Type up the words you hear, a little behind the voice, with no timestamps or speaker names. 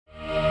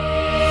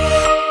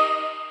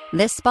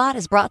This spot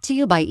is brought to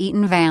you by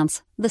Eaton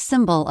Vance, the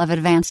symbol of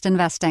advanced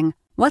investing.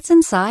 What's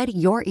inside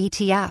your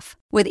ETF?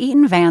 With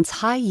Eaton Vance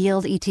High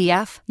Yield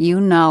ETF, you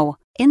know.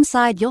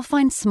 Inside, you'll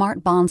find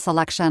smart bond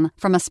selection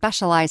from a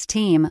specialized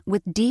team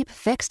with deep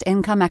fixed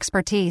income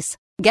expertise.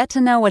 Get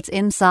to know what's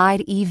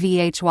inside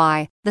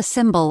EVHY, the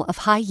symbol of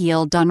high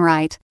yield done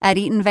right, at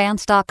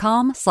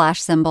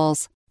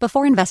eatonvance.com/symbols.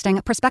 Before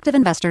investing, prospective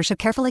investors should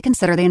carefully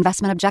consider the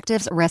investment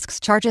objectives, risks,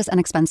 charges, and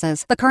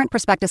expenses. The current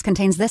prospectus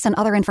contains this and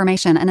other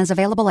information and is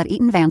available at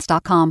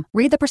eatonvance.com.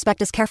 Read the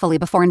prospectus carefully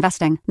before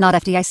investing. Not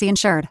FDIC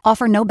insured.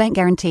 Offer no bank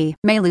guarantee.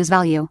 May lose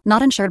value.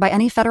 Not insured by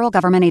any federal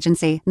government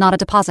agency. Not a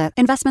deposit.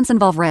 Investments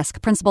involve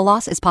risk. Principal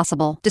loss is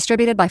possible.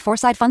 Distributed by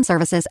Foreside Fund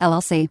Services,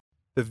 LLC.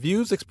 The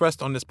views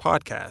expressed on this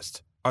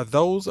podcast are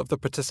those of the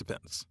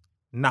participants,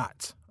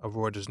 not of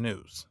Reuters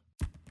News.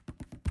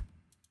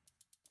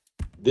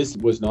 This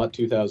was not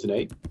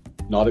 2008,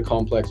 not a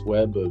complex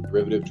web of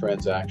derivative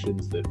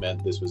transactions that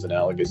meant this was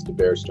analogous to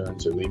Bear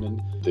Stearns or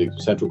Lehman. The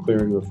central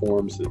clearing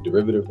reforms, the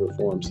derivative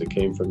reforms that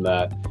came from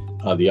that,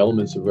 the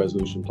elements of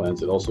resolution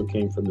plans that also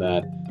came from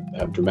that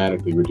have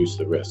dramatically reduced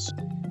the risks.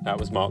 That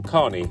was Mark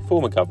Carney,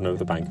 former governor of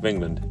the Bank of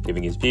England,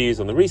 giving his views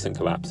on the recent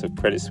collapse of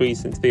Credit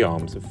Suisse into the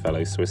arms of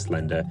fellow Swiss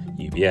lender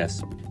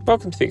UBS.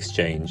 Welcome to The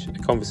Exchange, a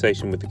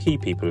conversation with the key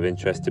people of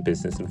interest to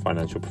business and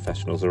financial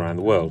professionals around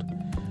the world.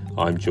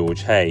 I'm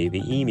George Hay,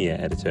 the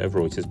EMEA editor of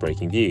Reuters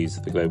Breaking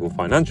Views, the global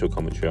financial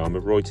commentary arm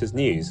of Reuters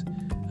News,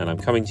 and I'm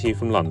coming to you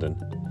from London.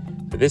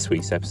 For this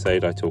week's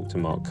episode, I talked to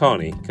Mark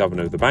Carney,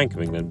 governor of the Bank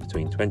of England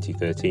between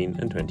 2013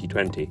 and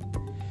 2020.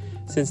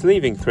 Since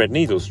leaving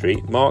Threadneedle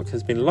Street, Mark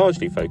has been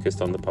largely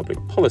focused on the public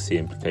policy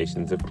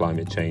implications of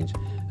climate change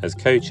as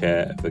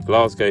co-chair of the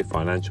Glasgow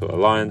Financial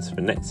Alliance for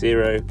Net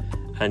Zero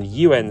and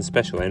UN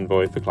Special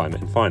Envoy for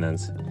Climate and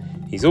Finance.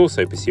 He's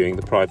also pursuing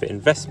the private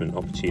investment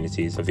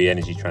opportunities of the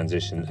energy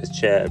transition as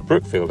chair of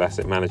Brookfield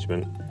Asset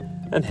Management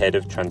and head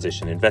of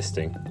transition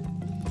investing.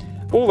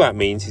 All that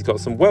means he's got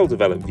some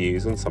well-developed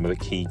views on some of the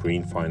key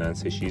green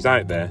finance issues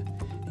out there.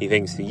 He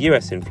thinks the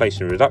US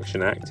Inflation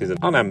Reduction Act is an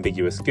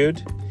unambiguous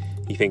good.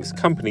 He thinks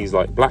companies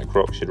like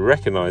BlackRock should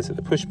recognise that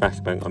the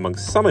pushback among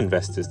some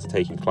investors to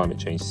taking climate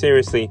change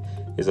seriously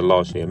is a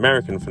largely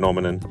American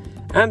phenomenon,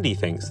 and he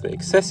thinks that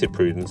excessive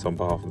prudence on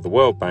behalf of the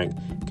World Bank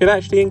could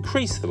actually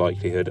increase the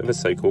likelihood of a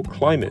so-called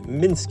climate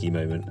Minsky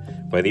moment,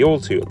 where the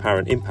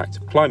all-too-apparent impact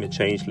of climate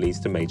change leads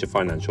to major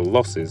financial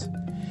losses.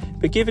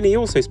 But given he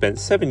also spent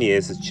 7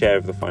 years as chair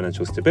of the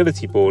Financial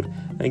Stability Board,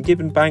 and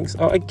given banks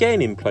are again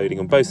imploding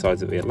on both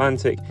sides of the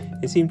Atlantic,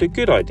 it seemed a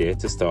good idea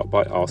to start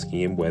by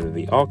asking him whether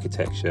the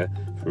architecture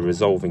for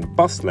resolving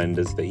bust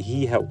lenders that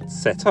he helped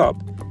set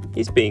up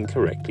is being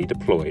correctly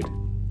deployed.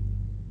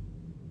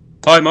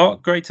 Hi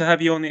Mark, great to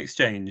have you on The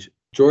Exchange.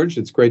 George,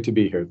 it's great to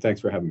be here.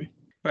 Thanks for having me.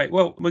 Right,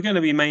 well, we're going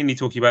to be mainly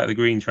talking about the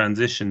green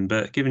transition,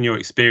 but given your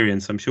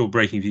experience, I'm sure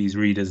Breaking Views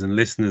readers and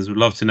listeners would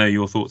love to know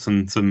your thoughts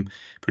on some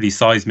pretty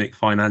seismic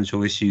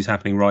financial issues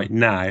happening right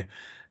now.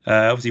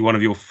 Obviously, one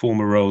of your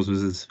former roles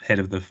was as head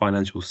of the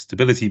Financial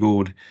Stability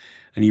Board,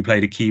 and you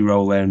played a key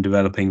role there in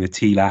developing the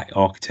TLAC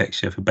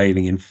architecture for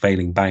bailing in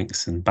failing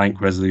banks and bank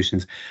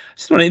resolutions.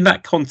 Just wondering, in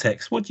that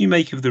context, what do you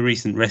make of the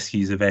recent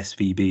rescues of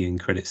SVB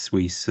and Credit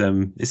Suisse?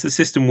 Is the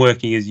system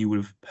working as you would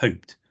have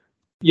hoped?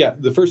 Yeah,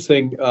 the first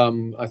thing,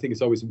 I think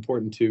it's always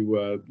important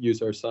to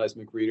use our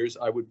seismic readers.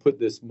 I would put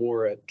this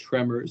more at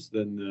tremors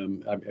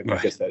than, I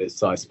guess that is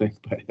seismic,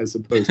 but as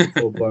opposed to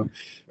full-blown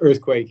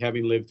earthquake,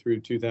 having lived through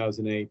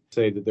 2008,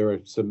 say that there are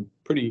some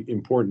pretty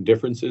important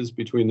differences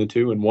between the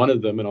two. And one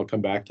of them, and I'll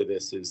come back to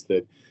this, is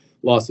that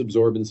loss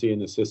absorbency in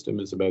the system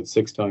is about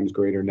 6 times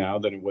greater now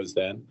than it was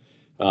then.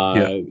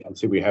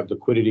 Obviously, we have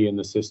liquidity in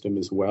the system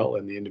as well,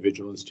 and the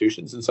individual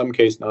institutions. In some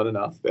cases, not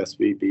enough.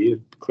 SVB, a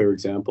clear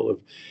example of,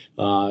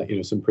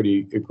 some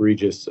pretty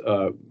egregious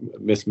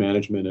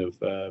mismanagement of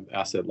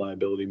asset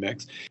liability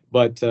mix.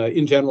 But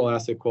in general,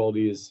 asset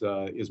quality is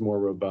more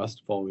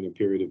robust following a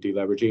period of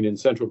deleveraging, and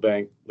central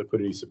bank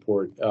liquidity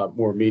support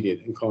more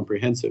immediate and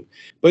comprehensive.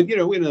 But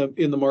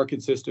in the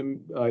market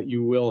system,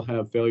 you will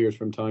have failures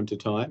from time to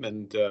time,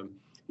 and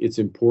it's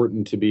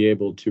important to be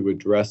able to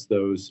address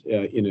those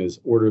in as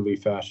orderly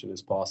fashion as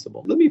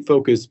possible. Let me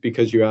focus,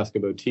 because you asked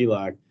about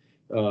TLAC,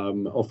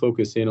 I'll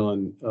focus in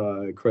on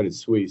Credit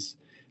Suisse.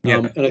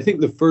 And I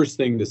think the first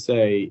thing to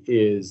say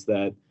is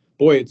that,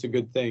 boy, it's a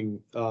good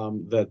thing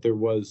that there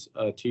was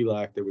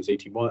TLAC, there was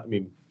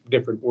AT1,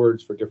 different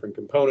words for different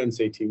components,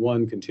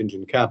 AT1,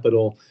 contingent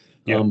capital,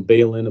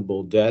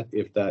 bail-inable debt,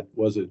 if that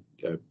was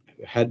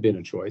had been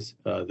a choice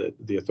that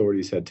the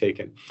authorities had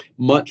taken.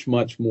 Much,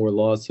 much more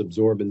loss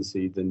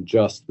absorbency than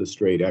just the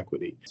straight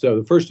equity. So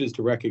the first is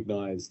to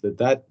recognize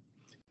that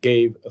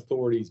gave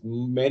authorities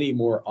many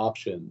more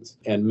options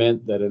and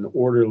meant that an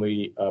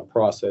orderly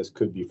process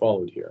could be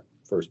followed here.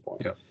 First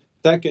point. Yeah.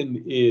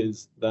 Second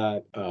is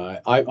that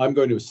I'm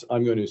going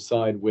to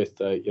side with,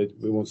 it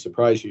won't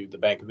surprise you, the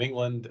Bank of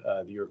England,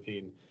 the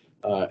European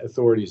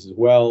authorities as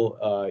well,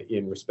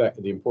 in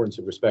respect the importance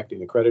of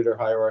respecting the creditor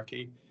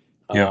hierarchy.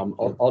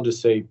 I'll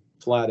just say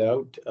flat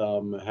out,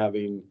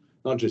 having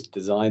not just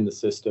design the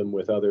system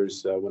with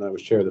others when I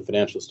was chair of the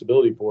Financial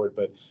Stability Board,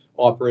 but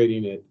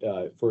operating it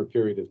for a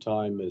period of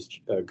time as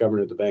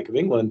governor of the Bank of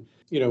England.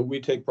 We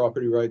take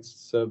property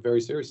rights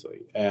very seriously,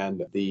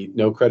 and the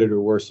no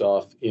creditor worse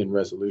off in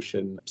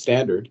resolution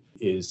standard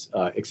is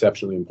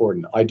exceptionally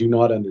important. I do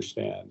not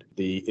understand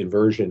the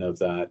inversion of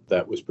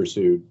that was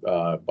pursued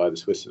by the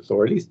Swiss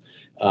authorities,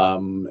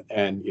 and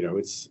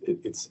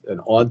it's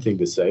an odd thing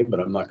to say, but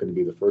I'm not going to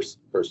be the first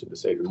person to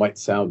say it. It might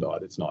sound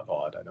odd. It's not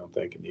odd, I don't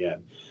think, in the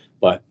end.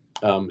 But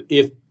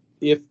if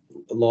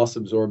loss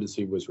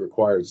absorbency was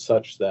required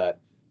such that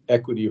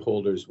equity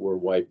holders were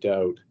wiped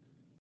out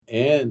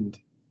and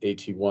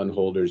AT1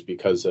 holders,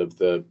 because of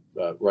the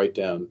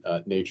write-down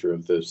nature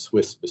of the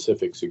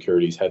Swiss-specific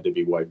securities, had to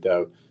be wiped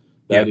out.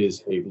 That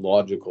is a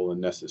logical and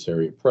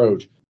necessary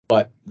approach,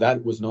 but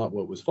that was not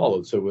what was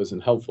followed. So it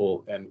wasn't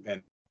helpful, and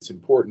it's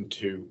important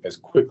to, as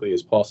quickly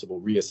as possible,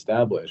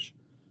 reestablish,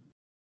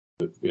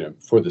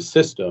 for the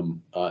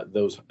system,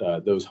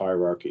 those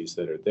hierarchies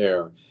that are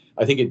there.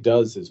 I think it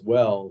does as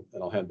well,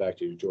 and I'll hand back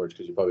to you, George,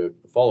 because you probably have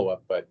a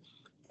follow-up, but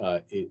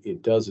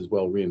it does as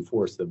well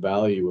reinforce the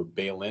value of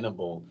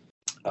bail-inable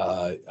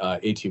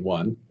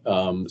AT1,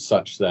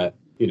 such that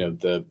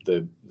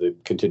the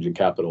contingent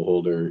capital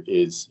holder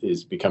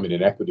is becoming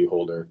an equity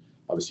holder.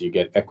 Obviously, you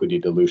get equity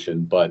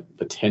dilution, but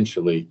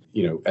potentially,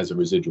 as a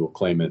residual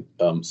claimant,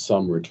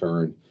 some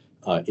return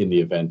in the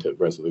event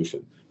of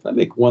resolution. Can I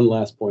make one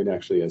last point?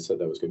 Actually, I said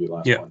that was going to be the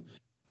last one.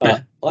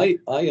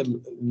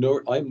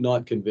 I'm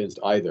not convinced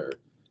either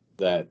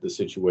that the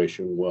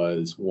situation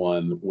was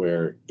one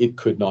where it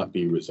could not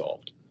be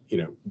resolved.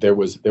 There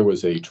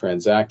was a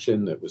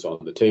transaction that was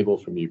on the table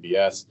from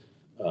UBS.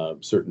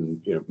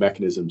 Certain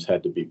mechanisms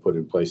had to be put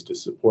in place to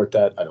support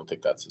that. I don't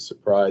think that's a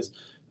surprise.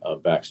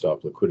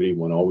 Backstop liquidity,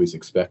 one always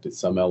expected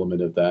some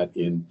element of that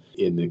in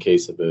the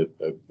case of a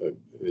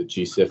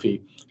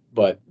GSIFI.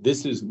 But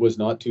this was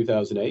not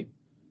 2008.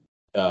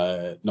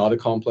 Not a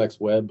complex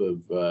web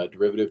of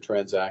derivative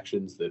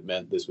transactions that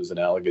meant this was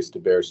analogous to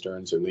Bear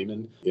Stearns or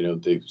Lehman.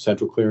 The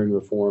central clearing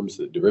reforms,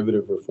 the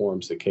derivative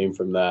reforms that came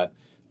from that,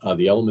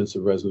 the elements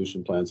of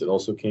resolution plans that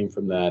also came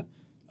from that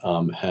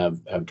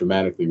have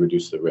dramatically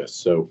reduced the risk.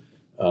 So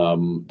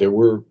there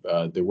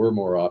were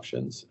more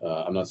options.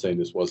 I'm not saying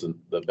this wasn't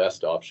the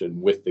best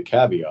option, with the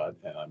caveat,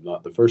 and I'm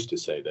not the first to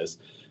say this,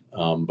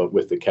 but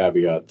with the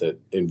caveat that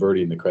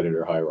inverting the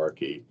creditor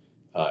hierarchy,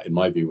 in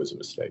my view, was a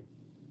mistake.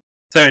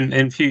 So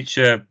in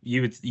future,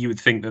 you would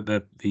think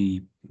that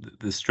the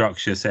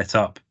structure set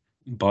up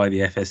by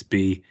the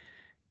FSB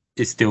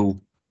is still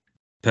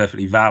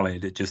perfectly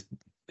valid. It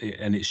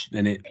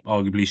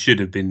arguably should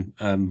have been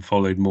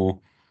followed more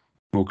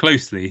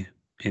closely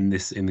in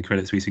the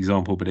Credit Suisse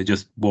example, but it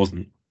just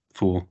wasn't,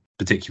 for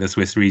particular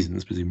Swiss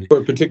reasons, presumably.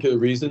 For particular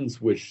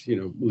reasons, which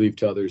leave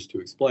to others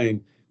to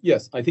explain.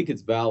 Yes, I think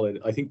it's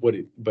valid. I think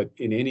but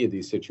in any of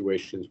these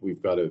situations, we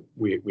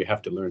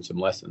have to learn some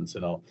lessons,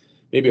 and I'll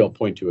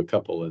point to a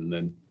couple, and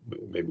then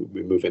maybe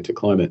we move into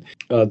climate.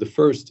 The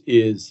first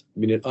is,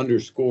 it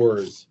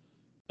underscores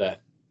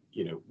that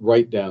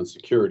write-down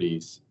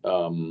securities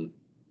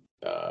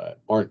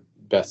aren't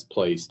best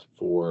placed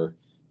for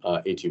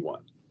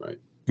AT1, right?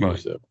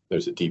 Right.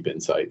 There's a deep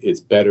insight.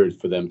 It's better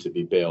for them to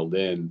be bailed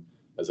in,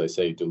 as I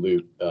say,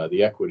 dilute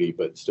the equity,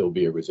 but still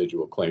be a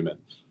residual claimant.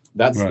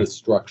 That's right. The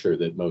structure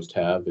that most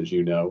have, as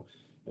you know,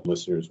 and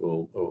listeners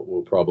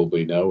will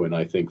probably know, and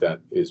I think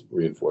that is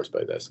reinforced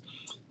by this.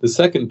 The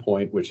second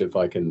point, which if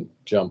I can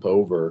jump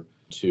over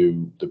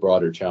to the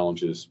broader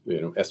challenges,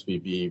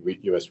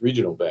 SVB, U.S.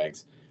 regional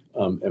banks,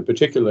 and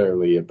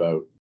particularly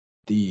about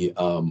the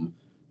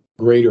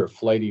greater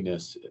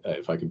flightiness,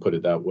 if I can put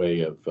it that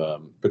way, of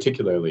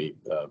particularly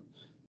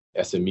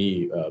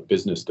SME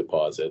business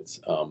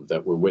deposits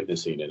that we're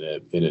witnessing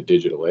in a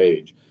digital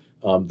age.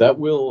 That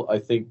will, I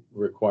think,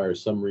 require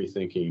some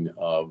rethinking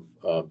of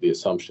the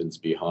assumptions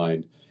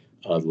behind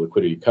the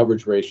liquidity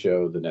coverage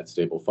ratio, the net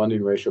stable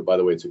funding ratio. By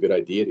the way, it's a good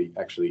idea to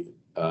actually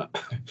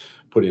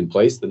put in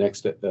place the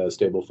next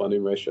stable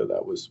funding ratio.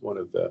 That was one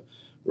of the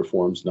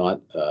reforms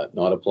not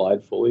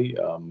applied fully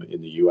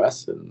in the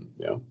U.S. and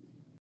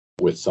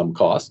with some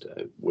cost.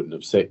 It wouldn't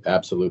have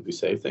absolutely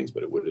saved things,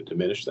 but it would have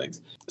diminished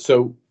things.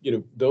 So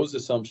those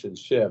assumptions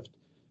shift,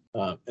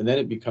 and then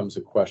it becomes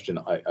a question,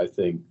 I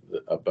think,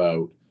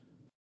 about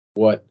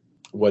what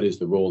is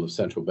the role of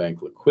central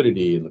bank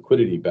liquidity and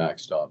liquidity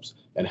backstops,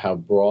 and how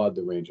broad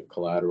the range of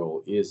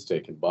collateral is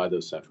taken by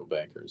those central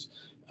bankers,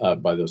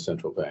 by those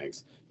central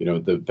banks.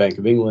 The Bank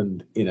of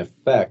England, in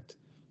effect,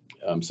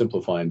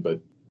 simplifying, but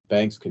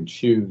banks can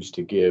choose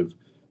to give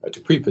to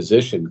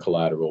pre-position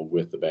collateral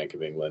with the Bank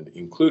of England,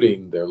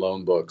 including their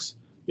loan books,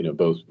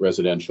 both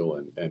residential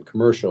and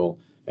commercial,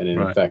 and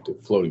in effect, a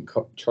floating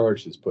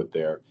charge is put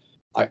there.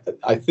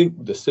 I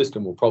think the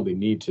system will probably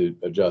need to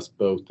adjust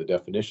both the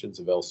definitions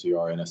of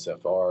LCR and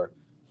SFR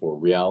for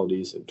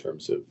realities in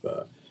terms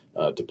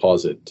of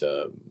deposit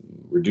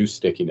reduced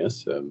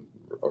stickiness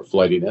or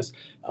flightiness,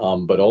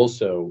 but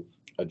also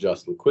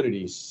adjust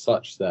liquidity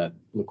such that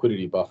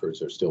liquidity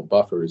buffers are still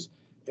buffers.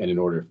 And in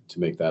order to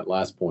make that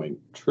last point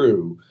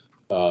true,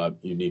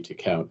 you need to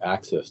count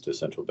access to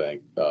central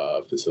bank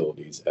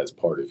facilities as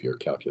part of your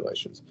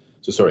calculations.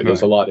 So sorry,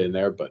 there's a lot in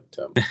there, but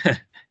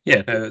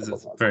yeah, no,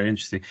 that's very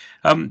interesting.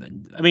 I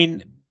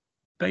mean,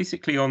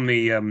 basically on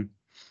the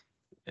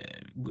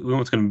we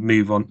want to kind of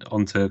move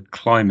on to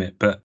climate,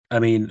 but I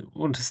mean, I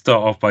want to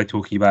start off by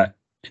talking about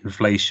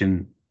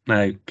inflation.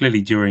 Now,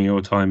 clearly during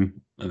your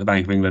time at the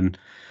Bank of England,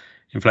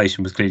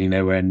 inflation was clearly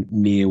nowhere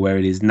near where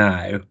it is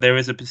now. There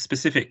is a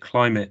specific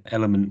climate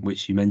element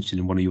which you mentioned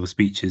in one of your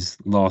speeches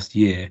last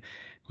year,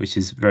 which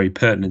is very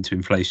pertinent to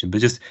inflation.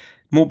 But just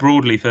more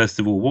broadly, first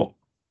of all,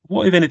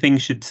 what if anything,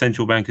 should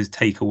central bankers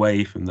take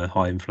away from the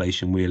high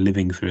inflation we're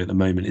living through at the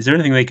moment? Is there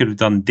anything they could have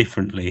done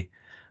differently?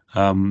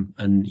 And,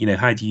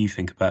 how do you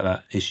think about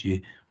that issue?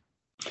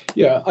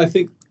 Yeah, I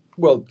think,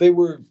 well, they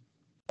were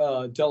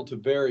dealt a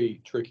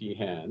very tricky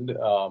hand.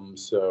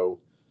 So,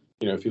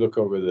 if you look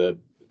over the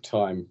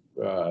time,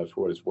 for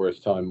what it's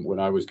worth, time when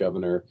I was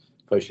governor,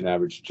 inflation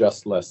averaged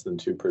just less than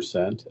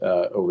 2%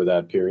 over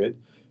that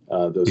period,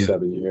 those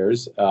 7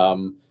 years.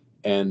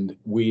 And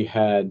we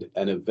had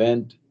an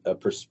event, a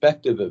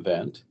prospective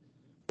event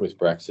with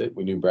Brexit.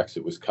 We knew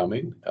Brexit was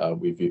coming.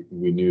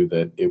 We knew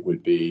that it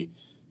would be,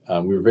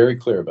 we were very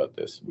clear about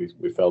this.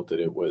 We felt that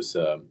it was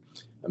a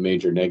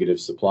major negative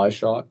supply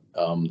shock,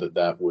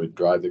 that would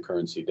drive the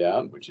currency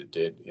down, which it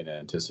did in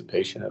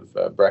anticipation of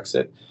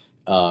Brexit.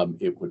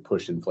 It would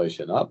push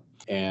inflation up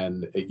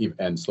and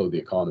slow the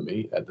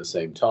economy at the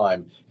same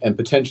time, and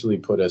potentially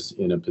put us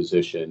in a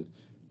position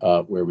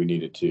where we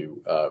needed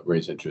to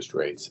raise interest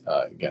rates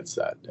against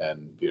that.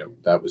 And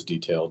that was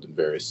detailed in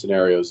various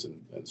scenarios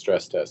and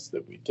stress tests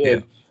that we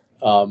did.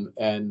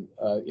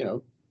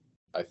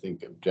 I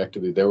think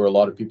objectively there were a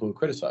lot of people who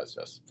criticized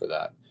us for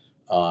that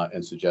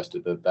and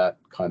suggested that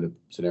kind of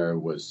scenario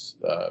was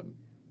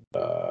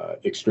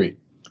extreme.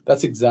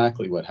 That's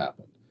exactly what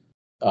happened.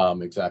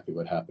 Exactly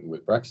what happened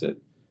with Brexit.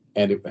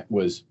 And it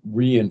was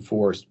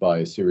reinforced by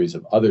a series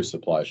of other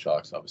supply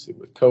shocks, obviously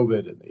with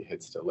COVID and the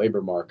hits to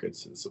labor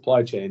markets and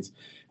supply chains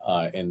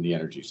and the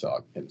energy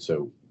shock. And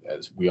so,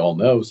 as we all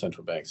know,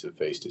 central banks have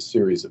faced a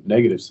series of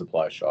negative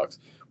supply shocks,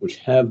 which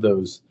have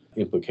those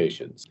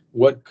implications.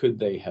 What could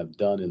they have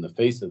done in the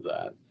face of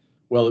that?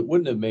 Well, it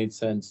wouldn't have made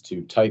sense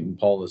to tighten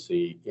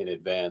policy in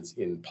advance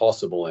in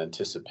possible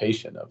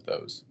anticipation of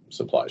those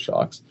supply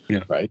shocks,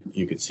 right?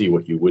 You could see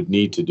what you would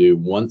need to do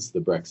once the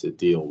Brexit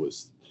deal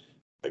was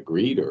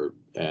agreed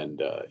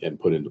and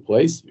put into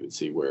place. You would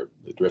see where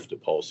the drift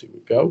of policy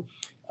would go.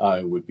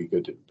 It would be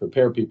good to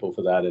prepare people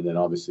for that. And then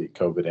obviously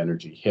COVID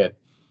energy hit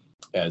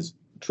as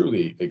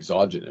truly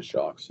exogenous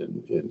shocks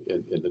in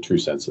the true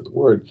sense of the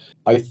word.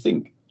 I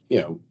think,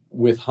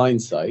 with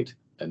hindsight,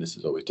 and this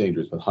is always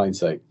dangerous, with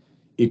hindsight,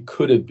 it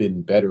could have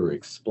been better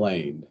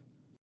explained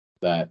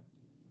that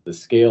the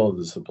scale of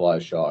the supply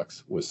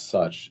shocks was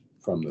such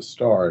from the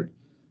start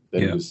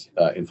that it was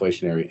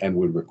inflationary and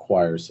would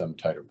require some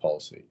tighter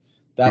policy.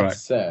 That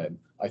said,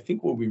 I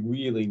think what we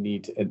really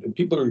need to, and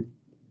people are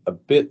a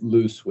bit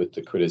loose with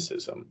the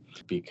criticism,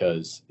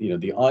 because,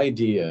 the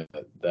idea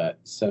that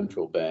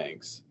central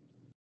banks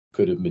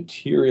could have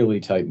materially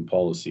tightened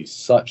policy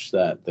such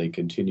that they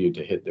continued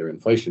to hit their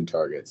inflation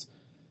targets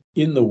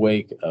in the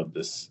wake of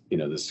this,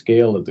 the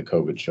scale of the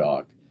COVID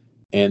shock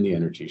and the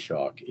energy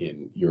shock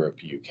in Europe,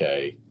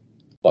 UK,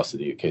 plus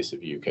in the case of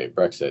UK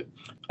Brexit,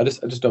 I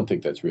just don't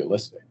think that's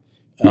realistic.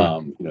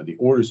 The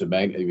orders of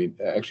magnitude. I mean,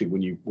 actually,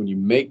 when you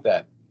make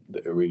that,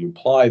 or when you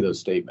apply those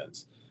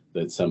statements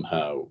that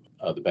somehow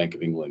the Bank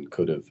of England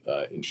could have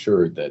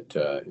ensured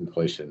that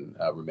inflation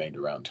remained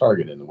around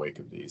target in the wake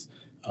of these,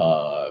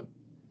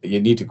 you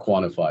need to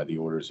quantify the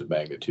orders of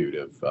magnitude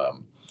of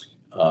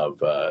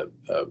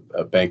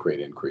bank rate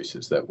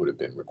increases that would have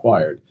been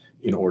required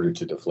in order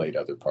to deflate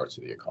other parts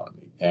of the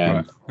economy.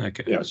 And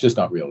it's just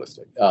not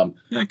realistic.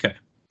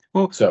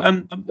 Well,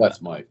 so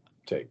that's my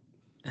take.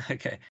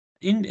 Okay.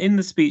 In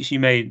the speech you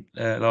made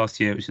last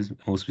year, which is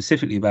more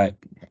specifically about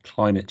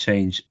climate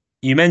change,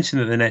 you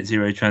mentioned that the net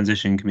zero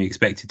transition can be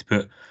expected to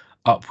put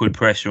upward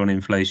pressure on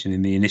inflation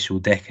in the initial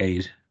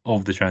decade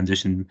of the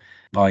transition,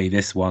 i.e.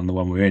 this one, the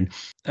one we're in.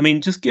 I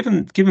mean, just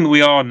given that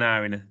we are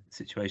now in a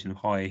situation of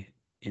high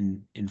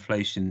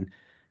inflation,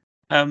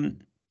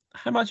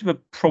 how much of a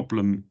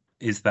problem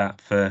is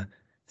that for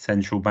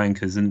central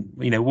bankers? And,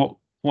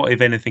 what,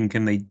 if anything,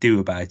 can they do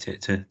about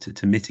it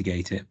to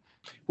mitigate it?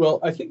 Well,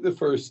 I think the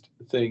first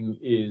thing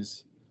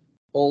is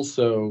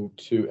also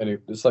and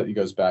it slightly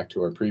goes back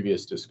to our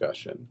previous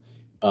discussion,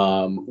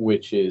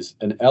 which is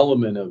an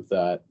element of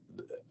that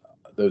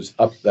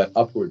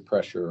upward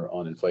pressure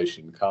on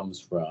inflation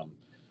comes from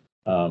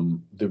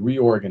the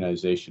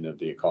reorganization of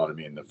the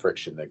economy and the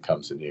friction that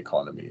comes in the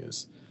economy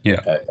as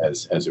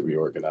it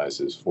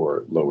reorganizes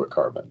for lower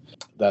carbon.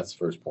 That's the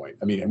first point.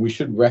 I mean, and we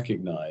should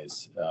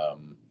recognize,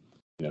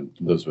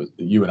 those with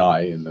you and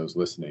I and those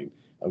listening,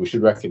 we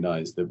should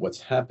recognize that what's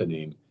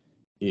happening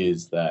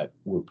is that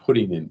we're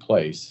putting in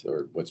place,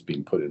 or what's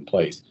being put in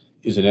place,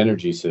 is an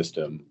energy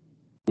system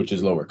which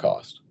is lower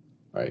cost,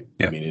 right?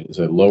 I mean, it is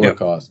a lower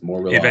cost,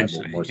 more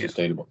reliable, more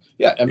sustainable.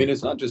 I mean,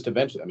 it's not just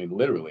eventually. I mean,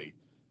 literally,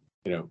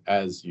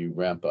 as you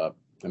ramp up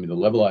I mean, the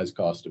levelized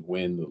cost of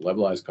wind, the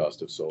levelized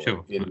cost of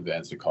solar in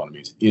advanced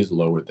economies is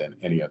lower than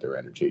any other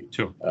energy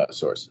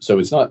source. So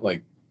it's not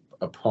like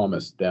a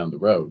promise down the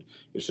road.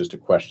 It's just a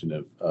question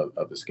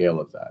of the scale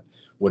of that.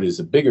 What is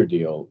a bigger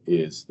deal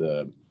is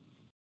the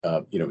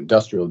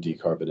industrial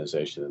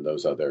decarbonization and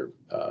those other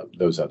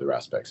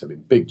aspects. I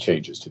mean, big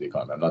changes to the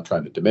economy. I'm not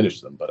trying to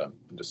diminish them, but I'm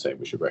just saying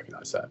we should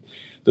recognize that.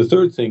 The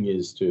third thing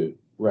is to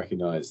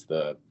recognize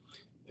the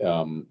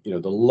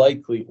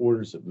likely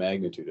orders of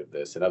magnitude of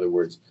this. In other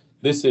words,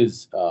 this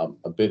is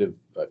a bit of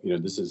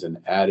this is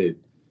an added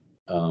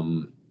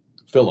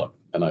fill-up,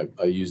 and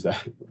I use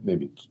that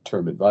maybe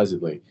term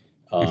advisedly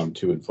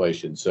to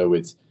inflation. So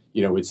it's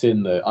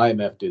in the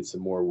IMF did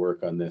some more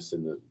work on this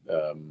in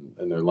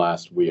their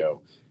last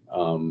WEO.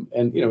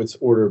 And it's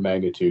order of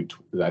magnitude.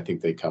 I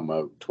think they come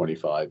out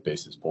 25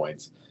 basis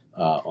points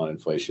on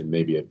inflation,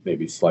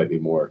 maybe slightly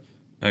more.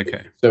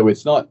 Okay. So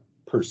it's not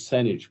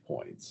percentage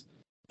points.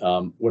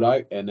 And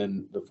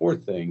then the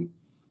fourth thing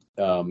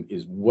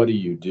is, what do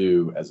you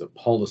do as a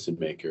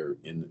policymaker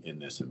in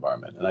this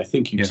environment? And I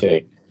think you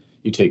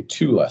take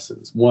two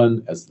lessons.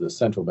 One, as the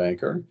central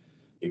banker,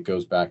 it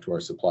goes back to our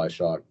supply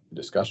shock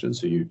discussion.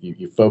 So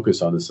you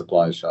focus on the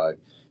supply side.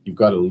 You've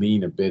got to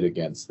lean a bit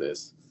against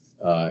this.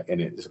 And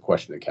it's a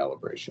question of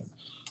calibration.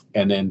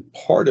 And then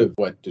part of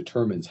what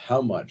determines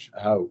how much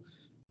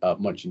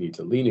you need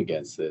to lean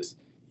against this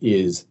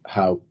is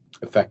how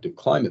effective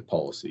climate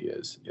policy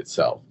is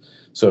itself.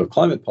 So if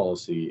climate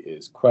policy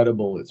is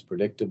credible, it's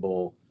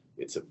predictable,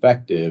 it's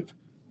effective,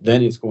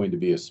 then it's going to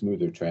be a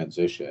smoother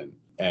transition.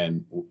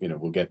 And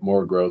we'll get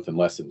more growth and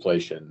less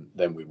inflation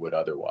than we would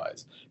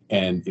otherwise.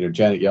 And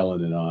Janet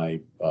Yellen and I,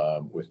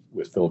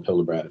 with Philip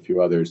Hildebrand and a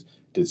few others,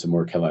 did some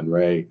work, Helen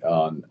Ray,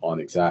 on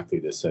exactly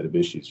this set of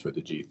issues for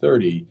the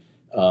G30,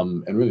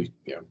 and really,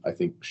 I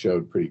think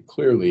showed pretty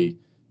clearly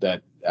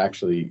that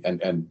actually, and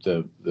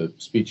the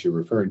speech you're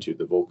referring to,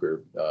 the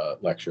Volcker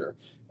lecture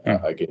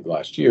I gave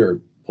last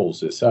year, pulls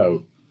this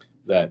out,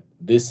 that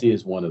this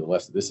is one of the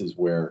lessons. This is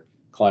where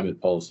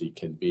climate policy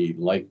can be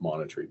like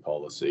monetary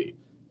policy,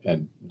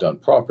 and done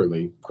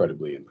properly,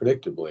 credibly, and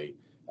predictably,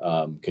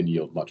 can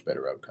yield much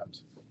better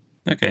outcomes.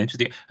 Okay,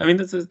 interesting. I mean,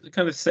 there's a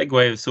kind of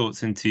segue of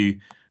sorts into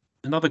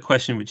another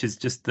question, which is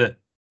just that,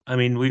 I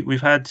mean,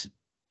 we've had,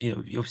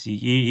 obviously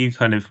you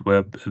kind of were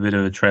a bit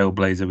of a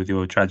trailblazer with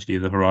your Tragedy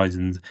of the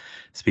Horizons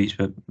speech,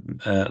 but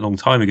a long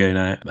time ago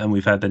now, and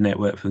we've had the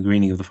Network for the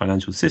Greening of the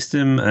Financial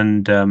System,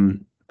 and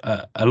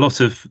a lot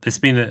of, there's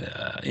been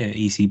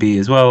ECB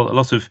as well, a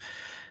lot of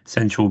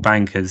central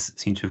bankers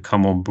seem to have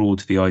come on board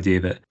to the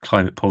idea that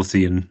climate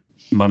policy and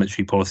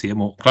monetary policy,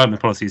 climate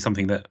policy is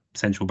something that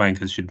central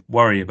bankers should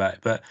worry about.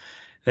 But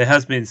there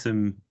has been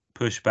some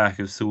pushback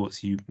of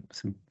sorts.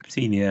 Some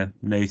senior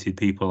noted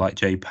people like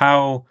Jay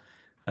Powell,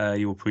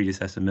 your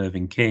predecessor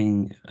Mervyn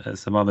King,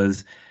 some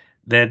others,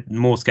 they're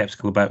more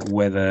skeptical about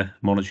whether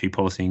monetary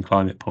policy and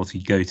climate policy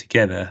go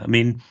together. I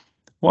mean,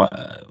 why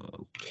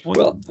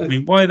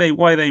are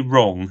they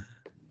wrong?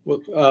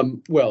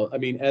 Well, I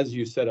mean, as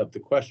you set up the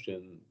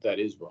question, that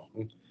is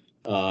wrong,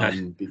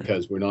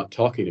 because we're not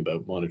talking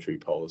about monetary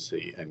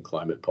policy and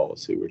climate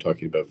policy. We're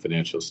talking about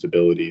financial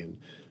stability and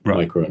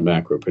micro and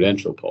macro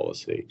prudential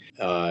policy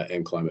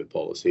and climate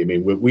policy. I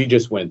mean, what we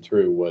just went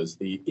through was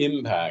the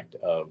impact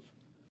of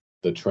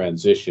the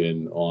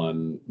transition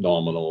on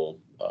nominal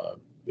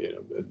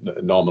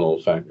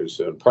factors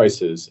and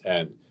prices,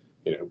 and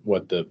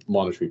what the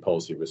monetary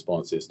policy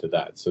response is to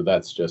that. So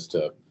that's just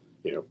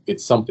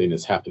it's something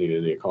that's happening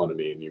in the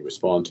economy, and you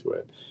respond to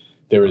it.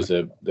 There is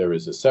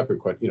a separate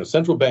question.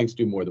 Central banks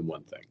do more than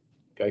one thing.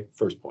 Okay,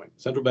 first point.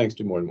 Central banks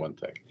do more than one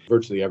thing.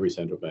 Virtually every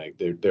central bank.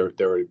 There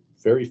are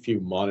very few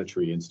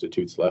monetary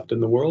institutes left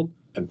in the world,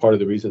 and part of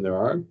the reason there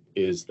are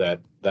is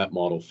that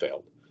model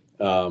failed.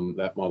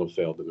 That model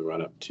failed in the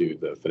run-up to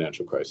the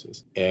financial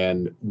crisis.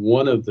 And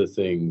one of the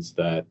things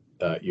that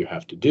you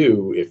have to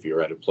do if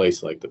you're at a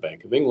place like the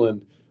Bank of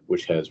England,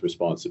 which has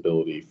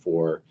responsibility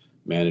for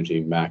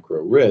managing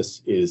macro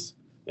risks, is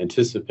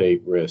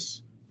anticipate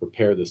risks,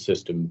 prepare the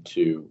system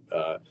to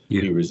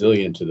be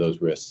resilient to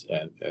those risks,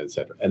 and et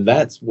cetera. And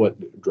that's what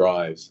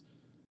drives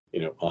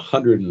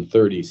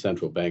 130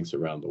 central banks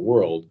around the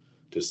world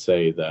to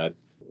say that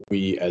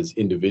we as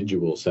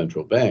individual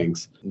central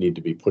banks need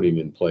to be putting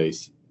in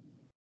place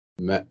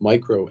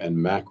micro and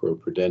macro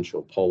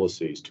prudential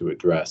policies to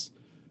address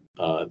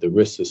the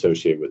risks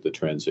associated with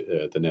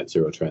the net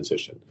zero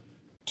transition.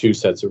 Two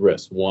sets of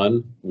risks.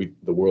 One,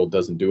 the world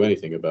doesn't do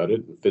anything about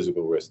it, and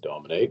physical risks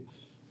dominate.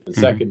 And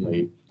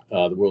secondly,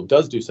 the world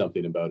does do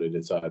something about it.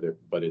 It's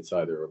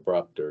either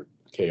abrupt or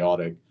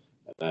chaotic,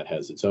 and that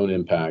has its own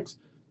impacts,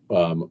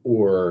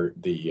 or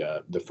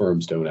the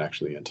firms don't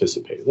actually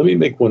anticipate it. Let me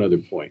make one other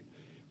point,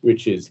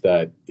 which is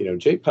that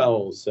Jay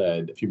Powell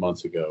said a few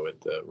months ago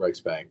at the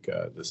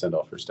Reichsbank, the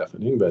send-off for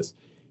Stefan Ingves,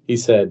 he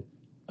said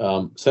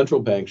central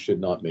banks should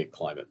not make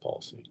climate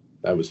policy.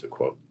 That was the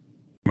quote.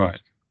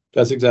 Right.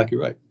 That's exactly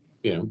right.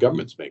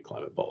 Governments make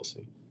climate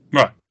policy.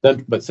 Right.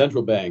 But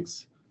central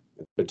banks,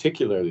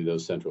 particularly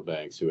those central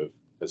banks who have,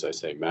 as I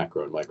say,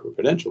 macro and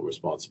microprudential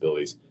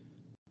responsibilities,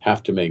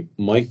 have to make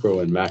micro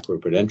and macro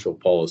prudential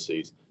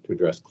policies to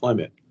address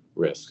climate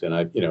risks. And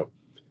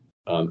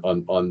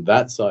on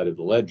that side of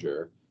the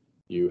ledger,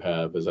 you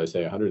have, as I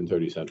say,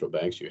 130 central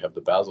banks. You have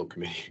the Basel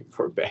Committee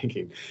for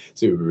Banking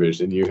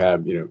Supervision. You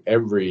have, you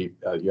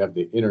have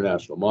the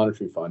International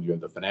Monetary Fund. You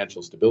have the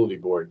Financial Stability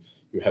Board.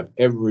 You have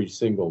every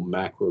single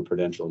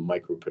macro-prudential and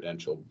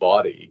micro-prudential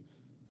body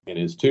and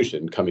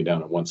institution coming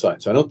down on one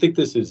side. So I don't think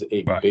this is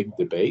a big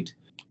debate.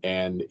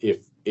 And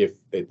if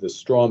the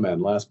straw man,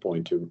 last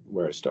point to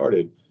where I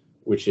started,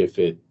 which if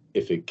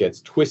it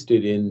gets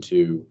twisted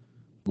into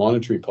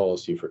monetary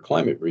policy for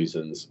climate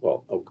reasons,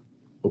 well,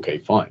 okay,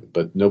 fine,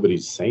 but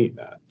nobody's saying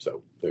that.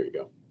 So there you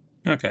go.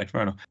 Okay,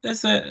 fair enough.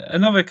 There's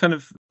another kind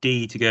of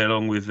D to go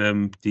along with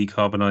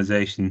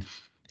decarbonisation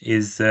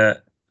is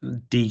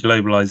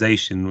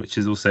deglobalisation, which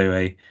is also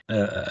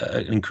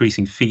an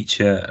increasing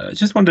feature. I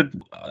just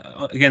wondered,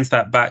 against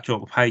that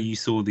backdrop, how you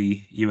saw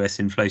the US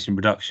Inflation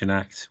Reduction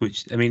Act,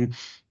 which, I mean,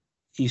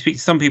 you speak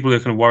to some people who are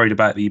kind of worried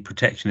about the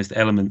protectionist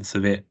elements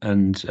of it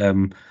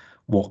and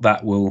what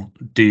that will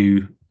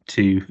do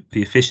to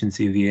the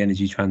efficiency of the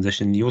energy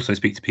transition. You also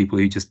speak to people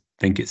who just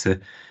think it's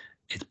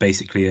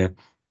basically that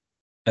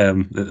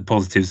the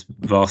positives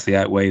vastly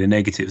outweigh the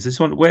negatives. I just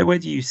wonder, where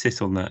do you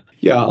sit on that?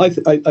 Yeah, I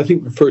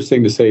think the first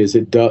thing to say is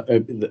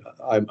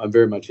I'm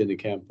very much in the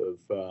camp of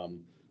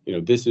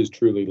this is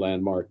truly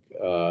landmark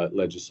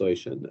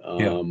legislation,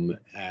 and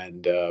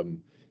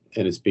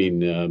it's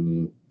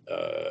been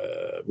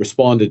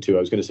responded to. I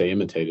was going to say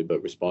imitated,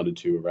 but responded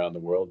to around the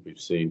world. We've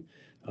seen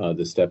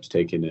the steps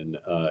taken in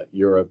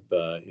Europe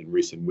in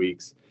recent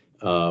weeks,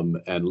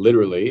 and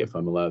literally, if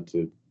I'm allowed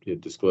to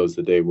disclose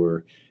the day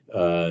we're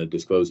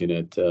disclosing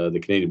it, the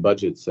Canadian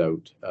budget's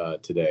out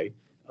today,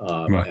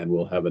 and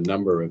we'll have a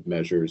number of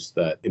measures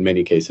that, in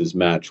many cases,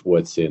 match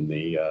what's in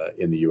the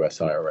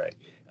U.S. IRA.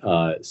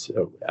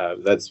 So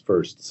that's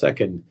first.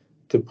 Second,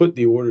 to put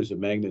the orders of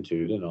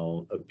magnitude, and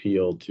I'll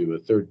appeal to a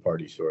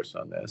third-party source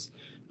on this,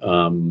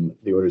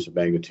 the orders of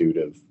magnitude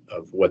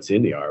of what's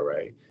in the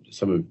IRA.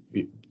 Some of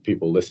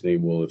people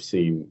listening will have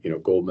seen,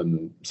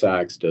 Goldman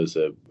Sachs does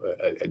a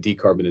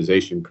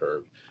decarbonization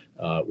curve,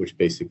 which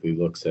basically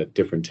looks at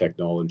different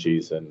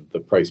technologies and the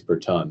price per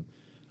ton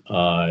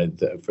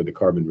for the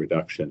carbon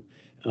reduction.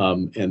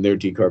 And their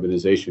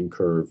decarbonization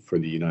curve for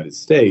the United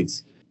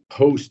States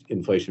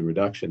post-Inflation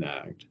Reduction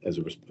Act, as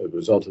a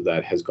result of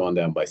that, has gone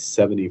down by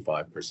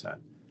 75%.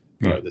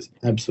 This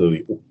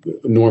absolutely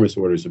enormous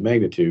orders of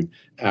magnitude,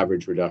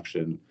 average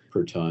reduction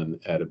per ton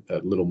at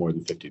a little more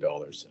than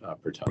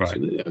 $50 per ton. Right.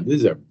 So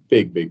these are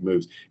big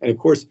moves. And of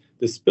course,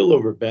 the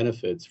spillover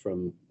benefits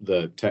from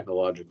the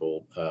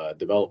technological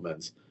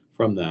developments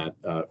from that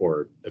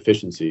or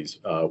efficiencies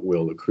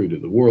will accrue to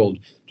the world,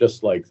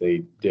 just like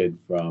they did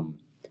from,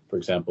 for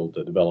example,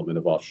 the development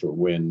of offshore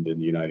wind in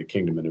the United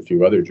Kingdom and a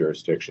few other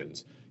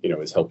jurisdictions,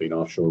 is helping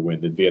offshore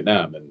wind in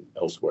Vietnam and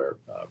elsewhere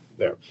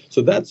there.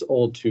 So that's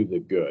all to the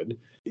good.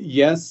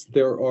 Yes,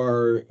 there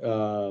are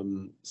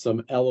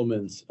some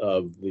elements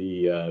of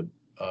the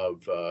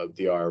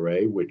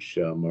IRA which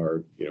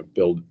are,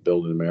 build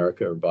in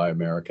America or buy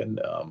American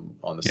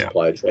on the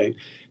supply chain,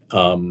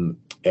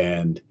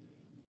 and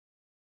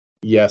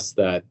yes,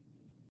 that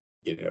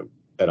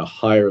at a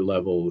higher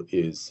level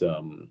is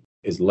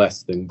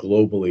less than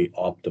globally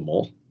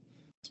optimal.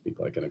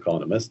 Speak like an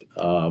economist,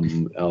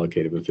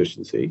 allocative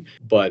efficiency,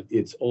 but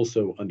it's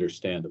also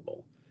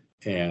understandable.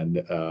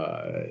 And,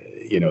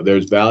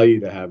 there's value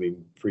to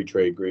having free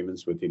trade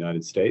agreements with the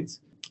United States.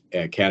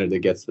 Canada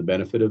gets the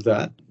benefit of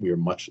that. We are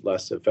much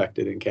less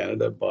affected in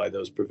Canada by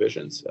those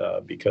provisions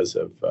because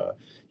of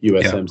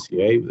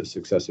USMCA, the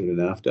successor to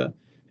NAFTA.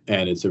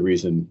 And it's a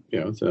reason,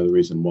 it's another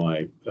reason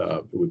why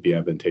it would be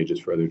advantageous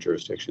for other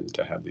jurisdictions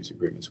to have these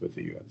agreements with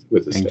the U.S.,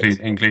 with the states,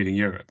 including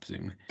Europe,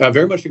 presumably.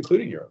 Very much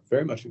including Europe.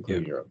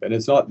 Europe. And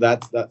it's not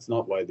that's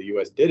not why the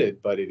U.S. did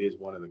it, but it is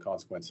one of the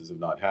consequences of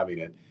not having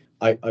it.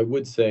 I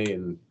would say,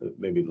 and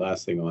maybe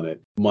last thing on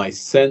it, my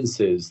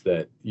sense is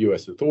that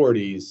U.S.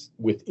 authorities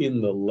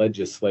within the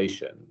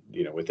legislation,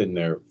 within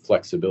their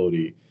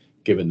flexibility,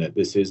 given that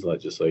this is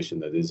legislation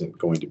that isn't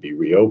going to be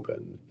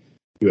reopened,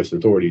 U.S.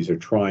 authorities are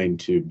trying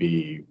to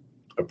be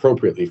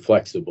appropriately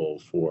flexible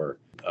for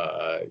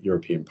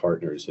European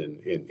partners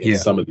in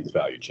some of these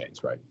value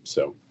chains, right?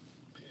 So,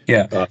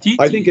 I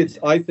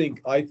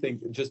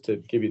think just to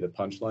give you the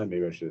punchline,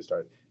 maybe I should have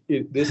started.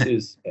 This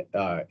is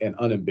an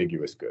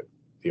unambiguous good.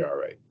 The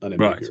IRA,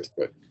 unambiguous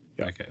good.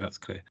 Yeah. Okay, that's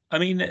clear. I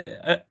mean,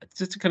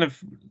 just to kind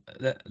of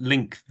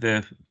link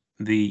the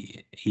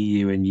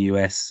EU and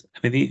US.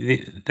 I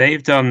mean,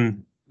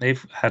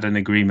 they've had an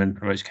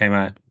agreement which came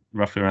out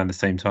roughly around the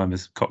same time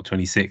as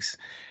COP26,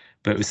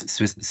 but it was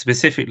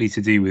specifically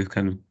to do with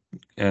kind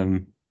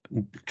of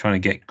trying to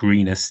get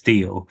greener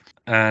steel.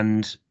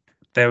 And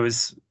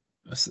there's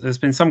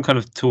been some kind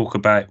of talk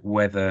about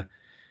whether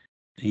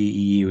the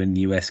EU and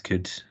the US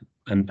could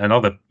and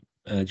other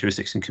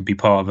jurisdictions could be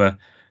part of a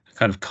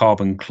kind of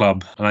carbon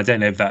club. And I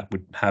don't know if that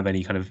would have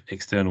any kind of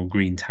external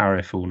green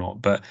tariff or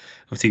not. But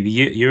obviously the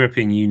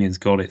European Union's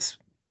got its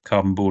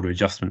carbon border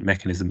adjustment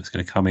mechanism that's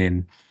going to come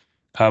in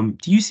Do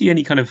you see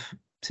any kind of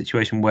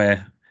situation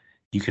where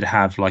you could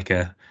have like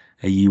a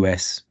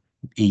US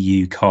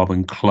EU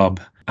carbon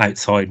club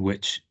outside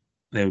which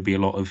there would be a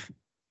lot of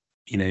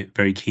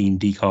very keen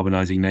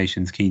decarbonising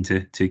nations keen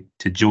to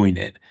join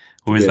it,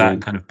 or is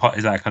that kind of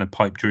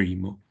pipe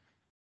dream? Or?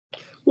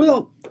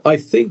 Well, I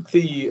think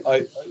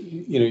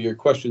your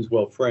question's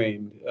well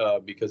framed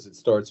because it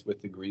starts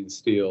with the green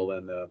steel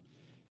and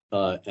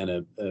a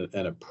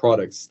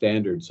product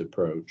standards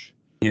approach.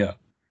 Yeah,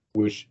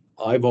 which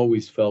I've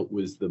always felt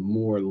was the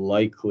more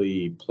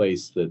likely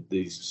place that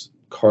these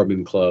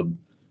carbon club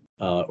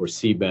or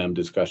CBAM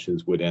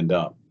discussions would end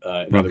up.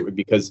 In other words,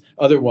 because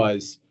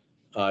otherwise,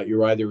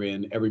 you're either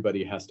in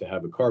everybody has to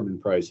have a carbon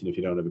price, and if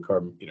you don't have a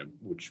carbon,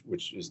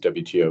 which is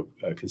WTO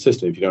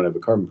consistent, if you don't have a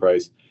carbon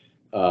price,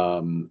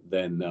 then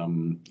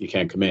you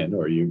can't come in,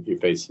 or you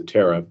face the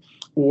tariff,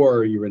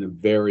 or you're in a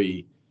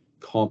very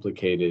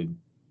complicated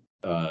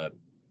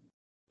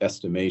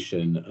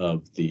estimation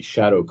of the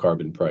shadow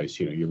carbon price.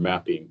 You're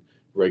mapping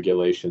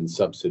regulations,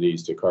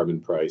 subsidies to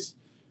carbon price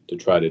to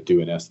try to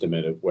do an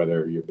estimate of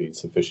whether you're being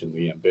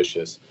sufficiently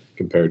ambitious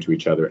compared to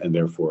each other, and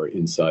therefore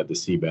inside the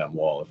CBAM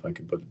wall, if I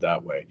can put it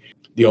that way.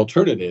 The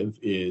alternative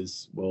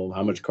is, well,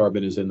 how much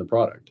carbon is in the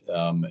product,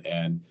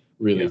 and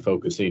really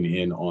focusing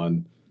in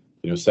on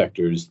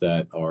sectors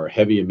that are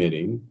heavy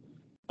emitting,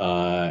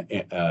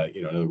 in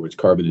other words,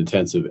 carbon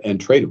intensive and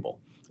tradable.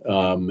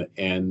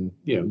 And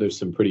there's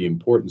some pretty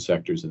important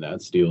sectors in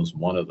that. Steel's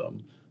one of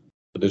them,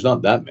 but there's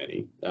not that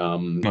many.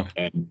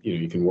 And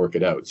you can work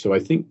it out. So I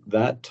think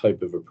that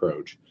type of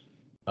approach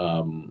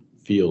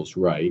feels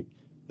right.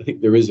 I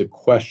think there is a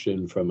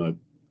question from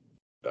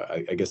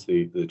I guess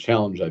the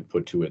challenge I'd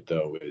put to it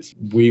though is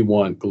we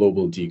want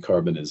global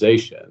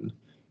decarbonization,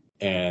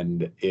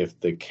 and if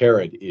the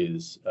carrot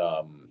is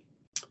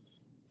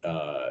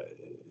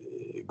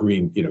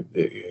green,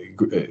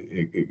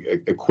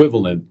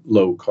 equivalent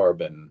low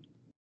carbon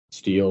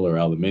steel or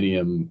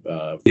aluminium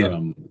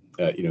from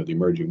the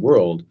emerging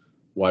world,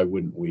 why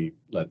wouldn't we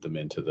let them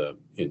into the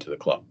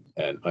club?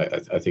 And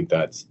I think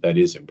that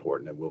is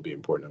important and will be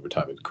important over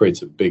time. It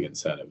creates a big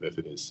incentive if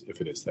it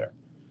is there.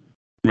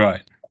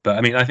 Right, but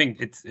I mean, I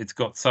think it's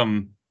got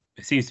some.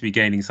 It seems to be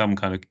gaining some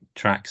kind of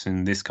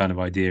traction. This kind of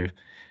idea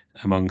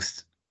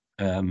amongst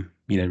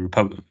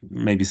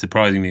maybe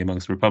surprisingly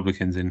amongst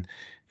Republicans in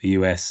the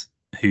US,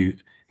 who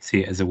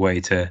see it as a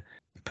way to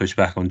push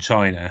back on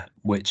China,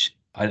 which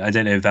I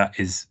don't know if that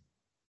is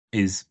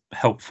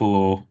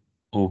helpful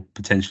or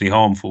potentially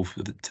harmful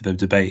to the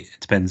debate. It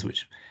depends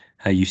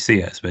how you see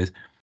it, I suppose.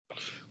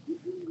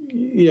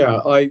 Yeah,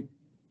 I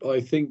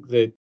think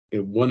that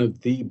one of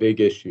the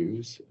big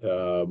issues,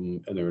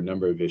 and there are a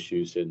number of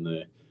issues in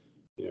the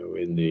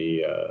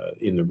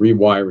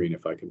rewiring,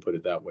 if I can put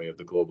it that way, of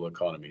the global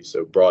economy.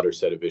 So broader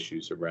set of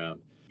issues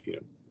around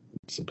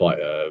supply,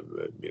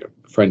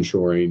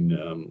 friendshoring,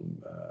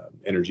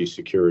 energy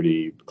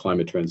security,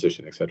 climate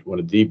transition, etc. One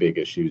of the big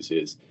issues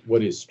is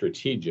what is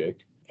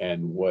strategic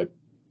and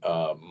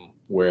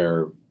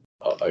where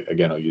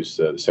again, I'll use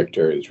the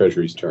Secretary of the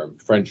Treasury's term,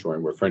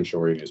 friendshoring, where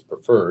friendshoring is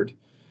preferred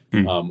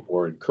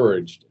or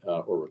encouraged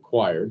or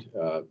required,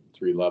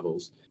 3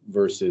 levels,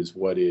 versus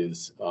what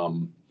is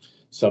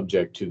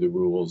subject to the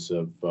rules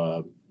of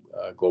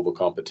global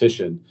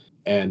competition.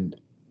 And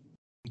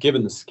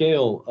given the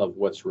scale of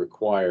what's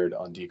required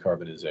on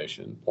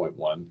decarbonization, point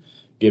one,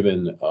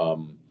 given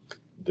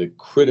the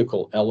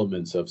critical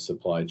elements of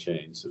supply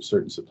chains, of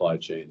certain supply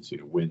chains,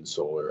 wind,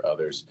 solar,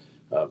 others,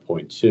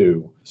 point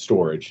two,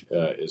 storage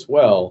as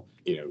well,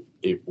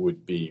 it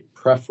would be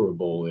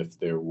preferable if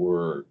there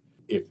were,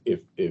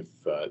 if the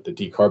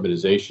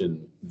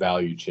decarbonization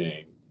value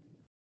chain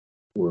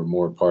were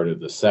more part of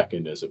the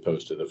second as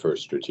opposed to the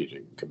first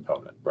strategic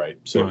component, right?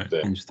 So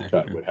that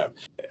kind of would have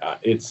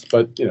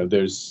but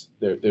there's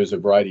a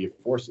variety of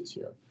forces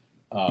here.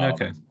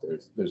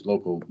 There's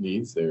local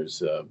needs,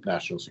 there's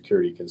national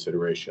security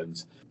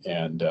considerations,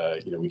 and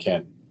we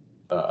can't.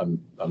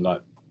 I'm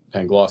not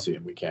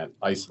Panglossian. We can't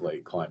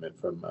isolate climate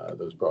from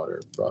those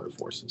broader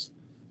forces.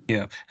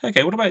 Yeah.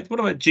 Okay. What about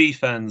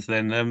GFANZ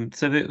then?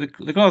 So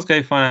the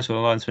Glasgow Financial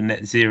Alliance for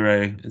Net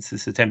Zero, it's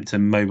this attempt to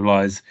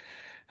mobilise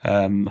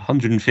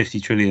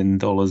 $150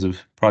 trillion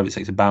of private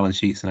sector balance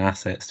sheets and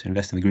assets to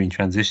invest in the green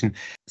transition.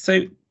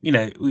 So,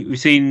 we've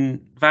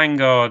seen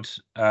Vanguard,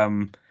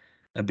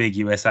 a big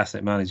US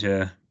asset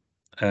manager,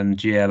 and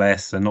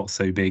GLS, a not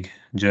so big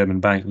German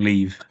bank,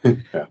 leave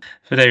for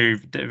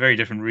very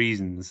different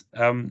reasons.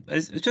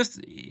 It's just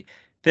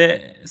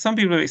some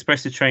people have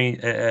expressed a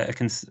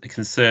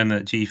concern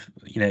that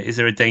is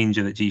there a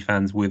danger that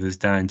GFANZ withers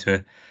down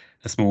to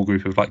a small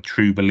group of like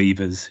true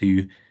believers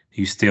who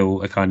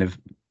still are kind of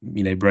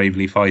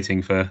bravely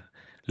fighting for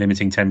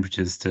limiting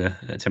temperature rises to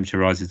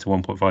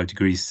 1.5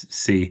 degrees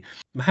C.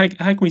 How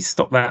can we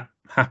stop that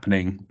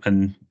happening?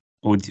 And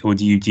or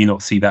do you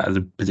not see that as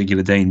a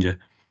particular danger?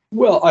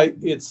 Well,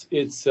 it's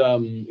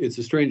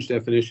a strange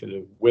definition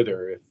of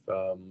wither. If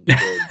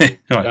the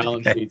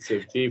balance sheets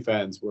of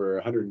GFANZ were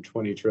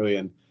 120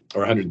 trillion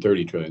or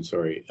 130 trillion,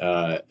 sorry,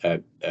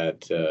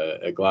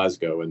 at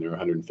Glasgow, and they're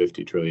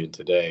 150 trillion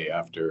today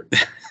after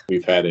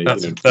we've had a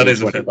that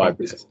is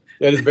 25%.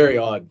 That is very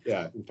odd.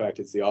 Yeah, in fact,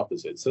 it's the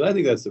opposite. So I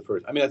think that's the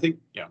first. I mean, I think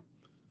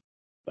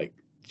like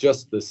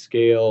just the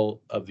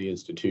scale of the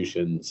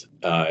institutions,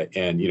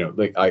 and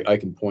like I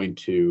can point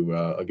to.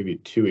 I'll give you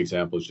two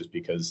examples just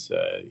because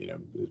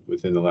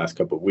within the last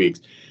couple of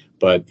weeks,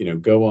 but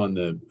go on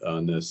the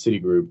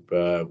Citigroup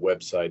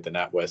website, the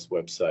NatWest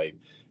website.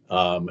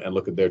 And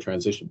look at their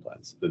transition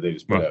plans that they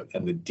just put out,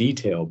 and the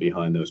detail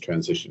behind those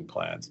transition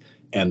plans,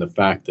 and the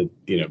fact that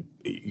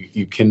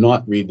you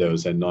cannot read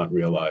those and not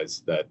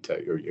realize that,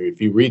 or if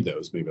you read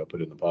those, maybe I'll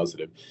put it in the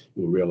positive,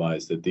 you'll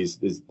realize that this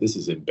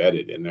is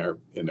embedded in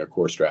their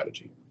core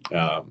strategy,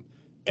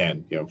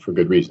 and for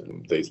good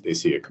reason. They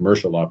see a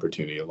commercial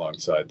opportunity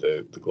alongside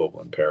the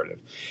global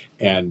imperative,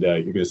 and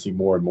you're going to see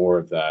more and more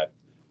of that,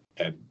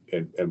 and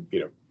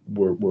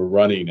we're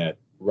running at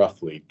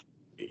roughly.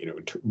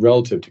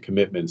 Relative to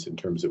commitments in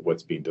terms of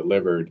what's being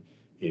delivered,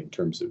 in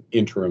terms of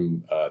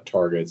interim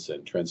targets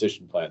and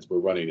transition plans, we're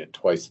running at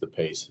twice the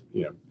pace,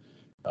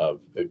 of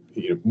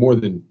more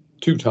than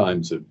 2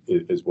 times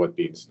is what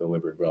being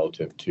delivered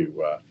relative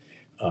to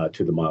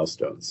the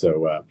milestones.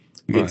 So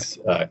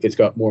it's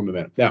got more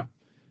momentum now.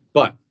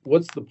 But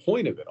what's the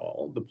point of it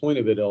all? The point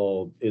of it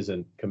all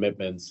isn't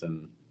commitments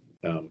and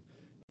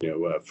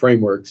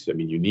frameworks. I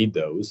mean, you need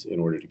those in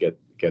order to get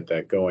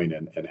that going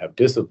and have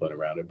discipline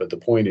around it. But the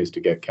point is to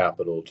get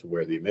capital to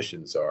where the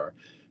emissions are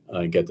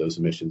and get those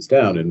emissions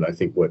down. And I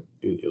think what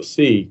you'll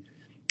see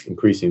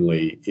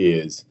increasingly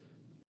is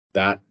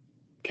that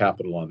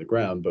capital on the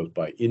ground, both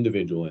by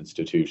individual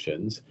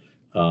institutions,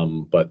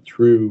 but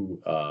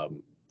through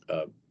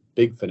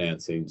big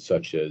financing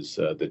such as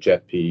the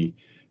JETP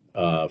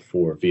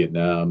for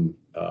Vietnam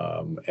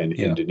and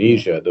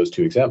Indonesia, those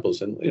 2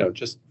 examples. And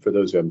just for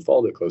those who haven't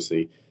followed it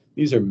closely,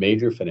 these are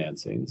major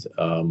financings.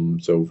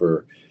 So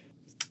over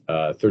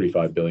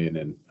 35 billion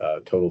in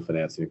total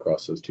financing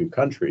across those 2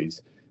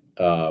 countries.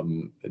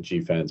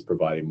 GFAN's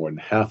providing more than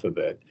half of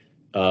it.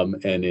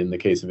 And in the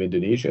case of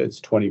Indonesia, it's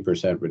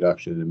 20%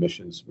 reduction in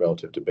emissions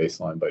relative to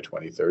baseline by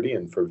 2030.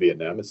 And for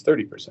Vietnam, it's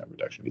 30%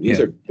 reduction. I mean, these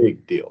are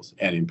big deals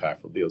and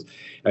impactful deals.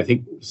 And I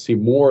think we'll see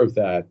more of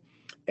that.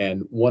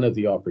 And one of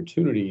the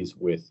opportunities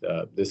with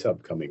this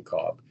upcoming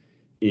COP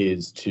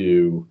is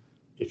to,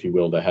 if you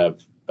will, to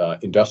have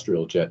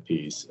industrial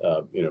JETPs,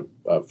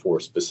 for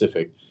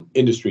specific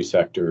industry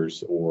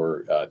sectors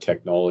or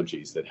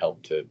technologies that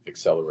help to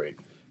accelerate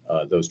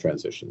those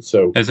transitions.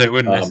 So it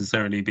wouldn't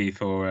necessarily be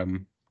for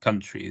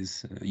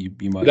countries. You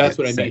might. That's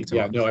what I mean.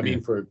 Yeah, no, I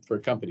mean for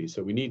companies.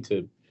 So we need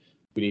to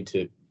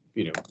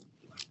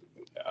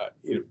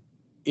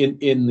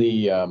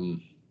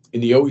in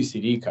the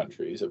OECD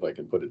countries, if I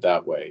can put it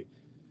that way,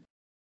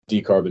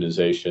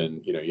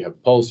 decarbonization. You have a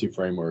policy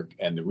framework,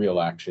 and the real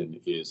action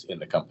is in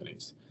the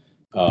companies.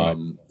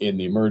 In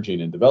the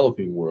emerging and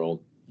developing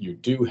world, you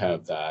do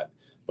have that,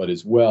 but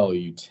as well,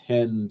 you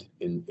tend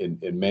in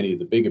many of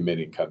the big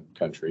emitting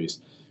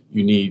countries,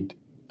 you need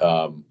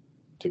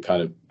to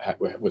kind of have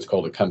what's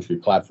called a country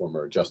platform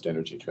or a just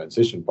energy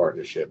transition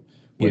partnership,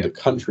 where the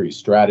country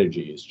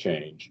strategy is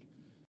changed,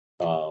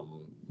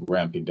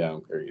 ramping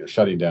down or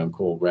shutting down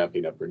coal,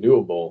 ramping up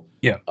renewable,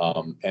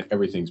 and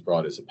everything's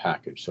brought as a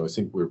package. So I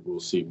think we'll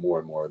see more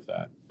and more of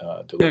that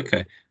delivered.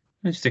 Okay.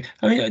 Interesting.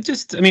 I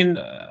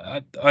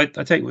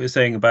take what you're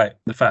saying about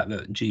the fact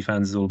that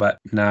GFANS is all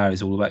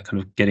about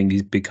kind of getting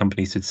these big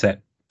companies to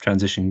set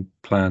transition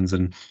plans,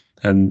 and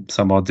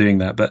some are doing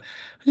that. But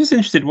I'm just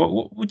interested,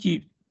 what would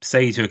you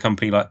say to a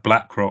company like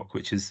BlackRock,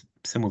 which is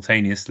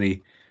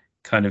simultaneously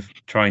kind of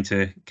trying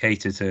to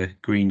cater to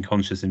green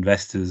conscious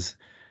investors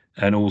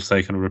and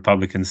also kind of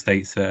Republican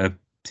states that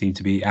seem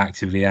to be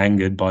actively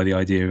angered by the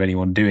idea of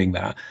anyone doing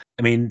that?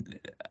 I mean,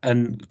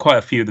 and quite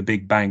a few of the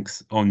big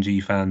banks on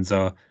GFANS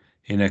are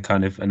in a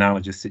kind of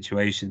analogous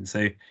situation.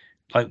 So,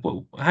 like,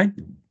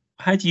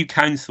 how do you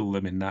counsel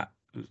them in that?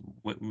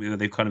 Where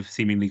they've kind of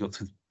seemingly got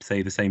to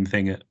say the same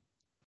thing at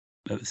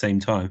the same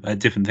time,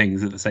 different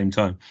things at the same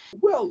time.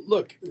 Well,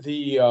 look,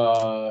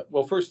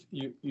 first,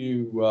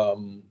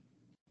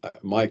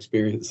 my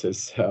experience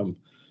is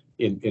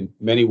in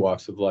many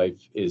walks of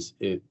life is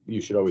you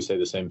should always say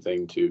the same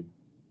thing to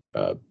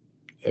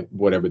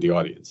whatever the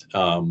audience,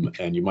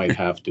 and you might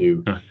have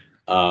to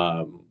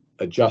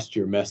adjust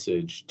your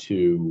message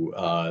to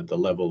the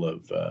level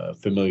of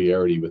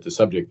familiarity with the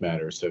subject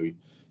matter. So,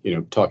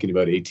 talking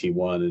about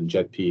AT1 and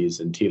JETPs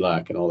and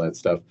TLAC and all that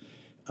stuff.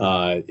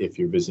 If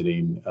you're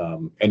visiting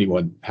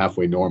anyone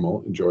halfway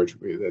normal, and George,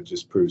 that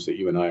just proves that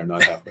you and I are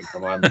not halfway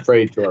normal. I'm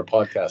afraid to our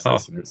podcast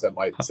listeners that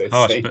might say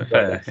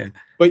the same.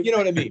 But you know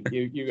what I mean.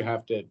 You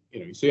have to,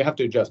 so you have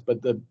to adjust.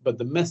 But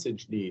the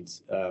message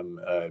needs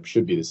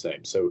should be the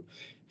same. So,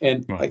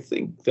 and I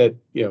think that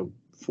I'm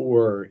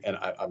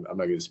not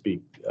going to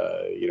speak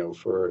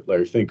for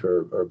Larry Fink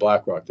or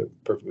BlackRock. They're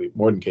perfectly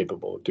more than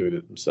capable of doing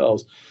it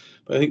themselves.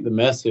 But I think the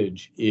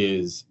message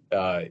is,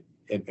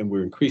 and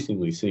we're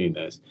increasingly seeing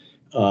this,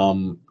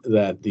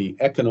 that the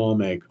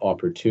economic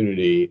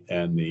opportunity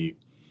and the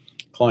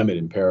climate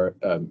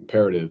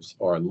imperatives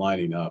are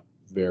lining up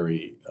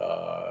very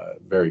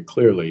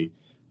clearly,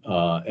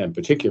 and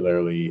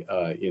particularly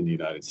in the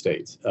United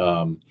States.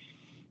 And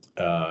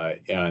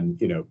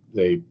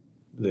they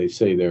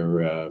say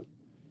they're.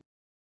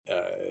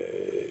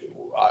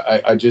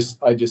 I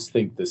just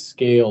think the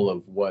scale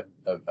of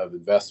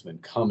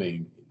investment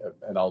coming,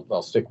 and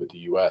I'll stick with the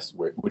U.S.,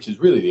 which is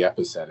really the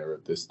epicenter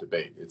of this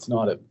debate. It's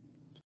not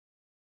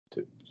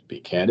to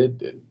be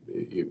candid,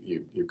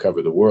 you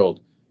cover the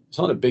world. It's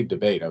not a big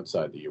debate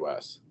outside the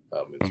U.S.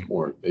 It's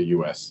more a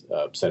U.S.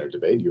 centered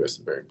debate. The U.S. is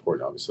very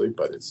important, obviously,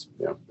 but it's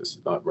this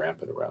is not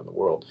rampant around the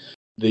world.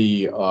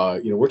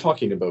 We're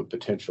talking about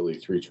potentially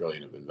 $3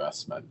 trillion of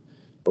investment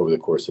over the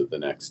course of the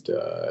next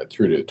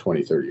through to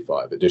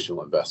 2035,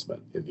 additional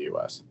investment in the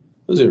U.S.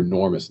 Those are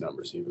enormous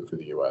numbers, even for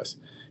the U.S.,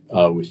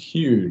 with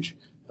huge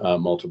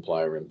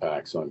multiplier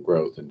impacts on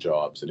growth and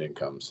jobs and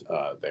incomes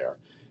there.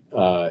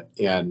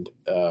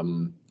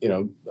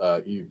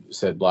 You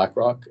said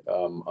BlackRock.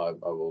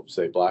 I will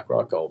say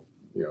BlackRock. I'll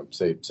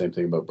say the same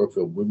thing about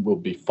Brookfield. We will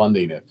be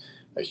funding a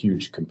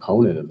huge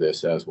component of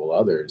this, as will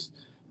others.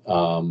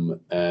 The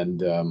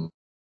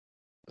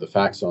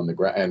facts on the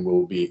ground, and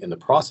we'll be in the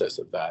process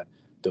of that,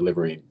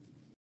 delivering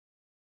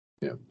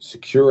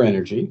secure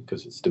energy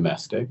because it's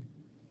domestic,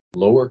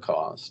 lower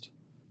cost,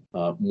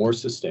 more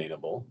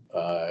sustainable,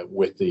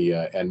 with the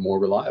and more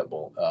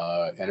reliable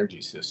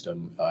energy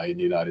system in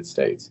the United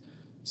States.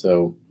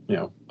 So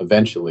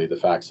eventually the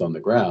facts on the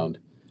ground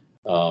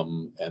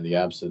and the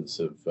absence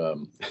of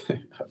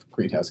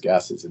greenhouse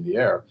gases in the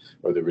air,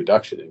 or the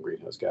reduction in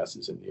greenhouse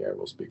gases in the air,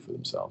 will speak for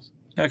themselves.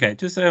 Okay,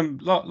 just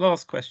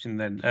last question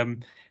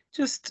then.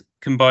 Just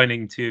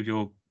combining two of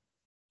your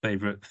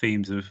favourite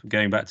themes of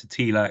going back to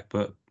TLAC,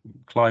 but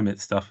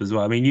climate stuff as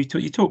well. I mean, you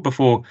talked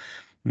before,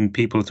 and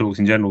people talk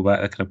in general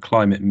about a kind of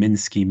climate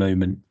Minsky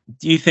moment.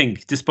 Do you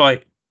think,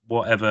 despite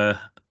whatever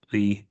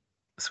the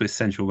Swiss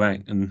Central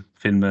Bank and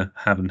FINMA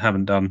have and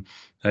haven't done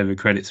over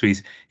Credit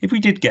Suisse, if we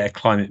did get a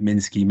climate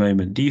Minsky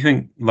moment, do you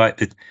think like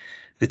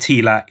the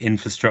TLAC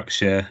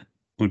infrastructure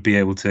would be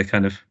able to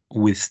kind of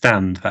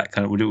withstand that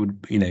kind of?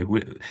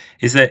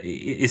 Is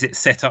it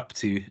set up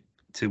to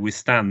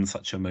withstand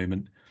such a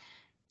moment?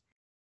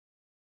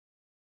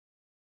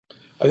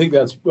 I think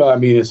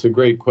it's a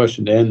great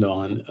question to end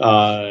on.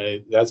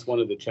 That's one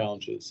of the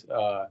challenges.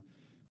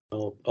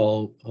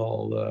 I'll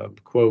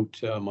quote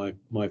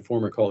my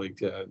former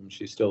colleague,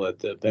 she's still at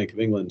the Bank of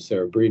England,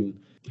 Sarah Breeden,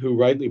 who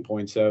rightly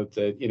points out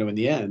that, in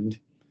the end,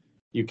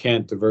 you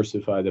can't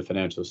diversify the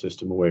financial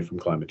system away from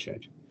climate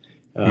change.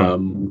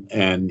 And,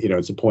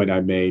 it's a point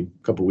I made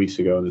a couple of weeks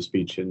ago in a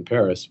speech in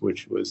Paris,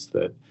 which was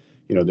that,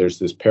 there's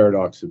this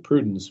paradox of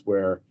prudence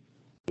where,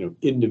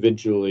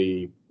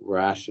 individually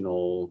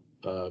rational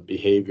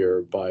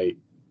behavior by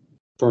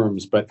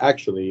firms, but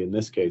actually in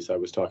this case I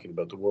was talking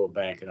about the World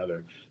Bank and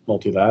other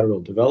multilateral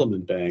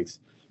development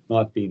banks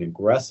not being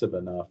aggressive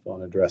enough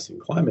on addressing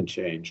climate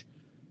change,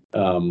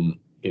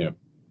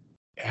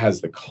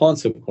 has the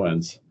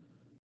consequence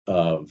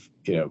of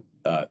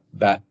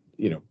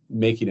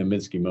making a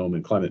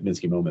climate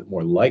Minsky moment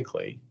more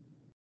likely,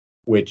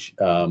 which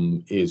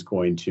is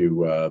going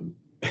to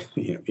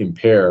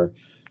impair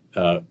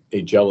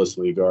a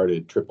jealously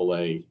guarded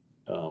AAA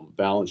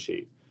balance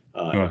sheet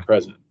at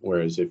present.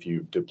 Whereas if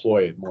you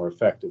deploy it more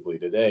effectively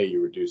today,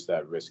 you reduce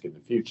that risk in the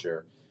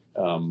future,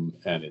 and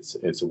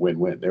it's a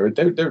win-win. There are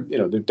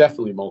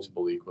definitely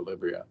multiple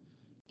equilibria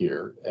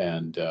here,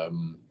 and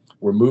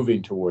we're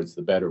moving towards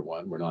the better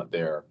one. We're not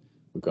there.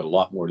 We've got a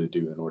lot more to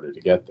do in order to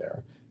get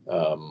there.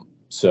 And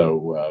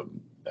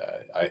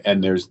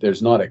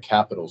there's not a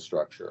capital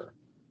structure.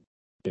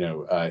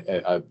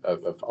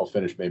 I'll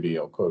finish. Maybe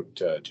I'll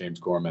quote James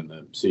Gorman,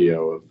 the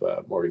CEO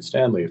of Morgan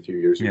Stanley, a few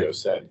years ago,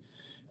 said,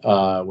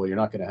 well, you're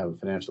not going to have a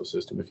financial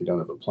system if you don't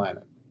have a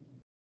planet.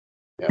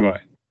 Yeah.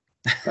 Right.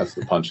 That's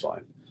the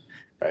punchline.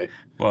 Right.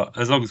 Well,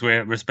 as long as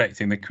we're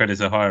respecting the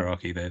creditor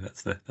hierarchy, though,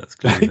 that's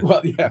clearly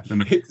well, yeah.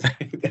 We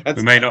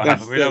may not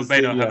have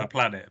a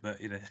planet, but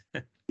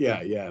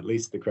Yeah. At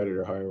least the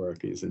creditor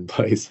hierarchy is in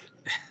place.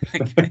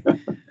 Okay.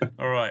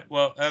 All right.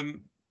 Well,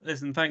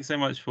 listen, thanks so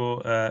much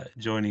for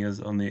joining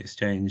us on the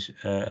exchange,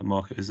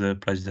 Mark. It was a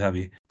pleasure to have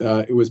you.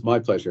 It was my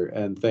pleasure,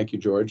 and thank you,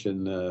 George,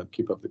 and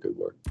keep up the good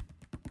work.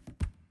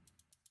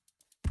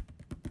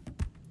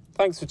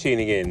 Thanks for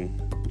tuning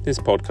in. This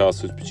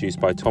podcast was produced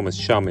by Thomas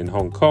Shum in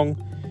Hong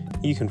Kong.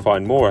 You can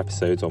find more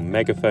episodes on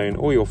Megaphone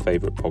or your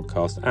favourite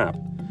podcast app.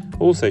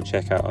 Also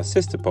check out our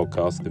sister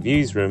podcast, The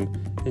Views Room,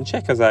 and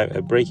check us out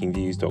at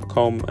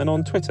breakingviews.com and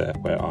on Twitter,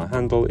 where our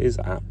handle is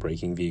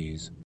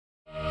 @breakingviews.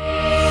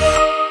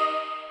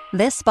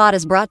 This spot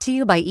is brought to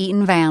you by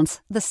Eaton Vance,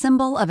 the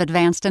symbol of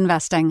advanced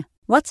investing.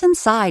 What's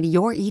inside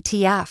your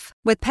ETF?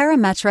 With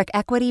Parametric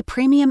Equity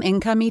Premium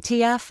Income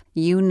ETF,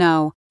 you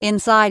know.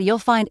 Inside, you'll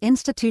find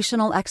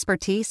institutional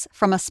expertise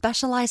from a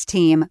specialized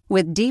team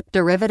with deep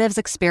derivatives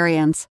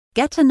experience.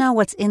 Get to know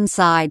what's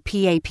inside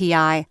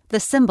PAPI, the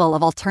symbol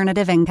of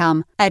alternative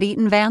income, at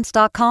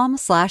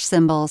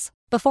eatonvance.com/symbols.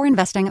 Before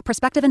investing,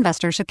 prospective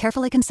investors should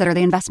carefully consider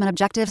the investment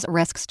objectives,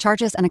 risks,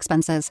 charges, and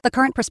expenses. The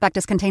current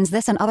prospectus contains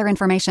this and other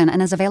information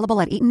and is available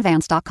at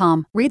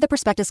eatonvance.com. Read the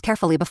prospectus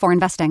carefully before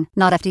investing.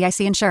 Not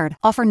FDIC insured.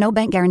 Offer no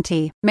bank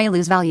guarantee. May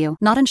lose value.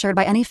 Not insured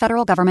by any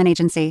federal government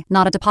agency.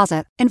 Not a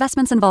deposit.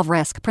 Investments involve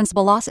risk.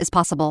 Principal loss is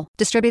possible.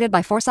 Distributed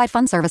by Foresight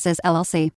Fund Services, LLC.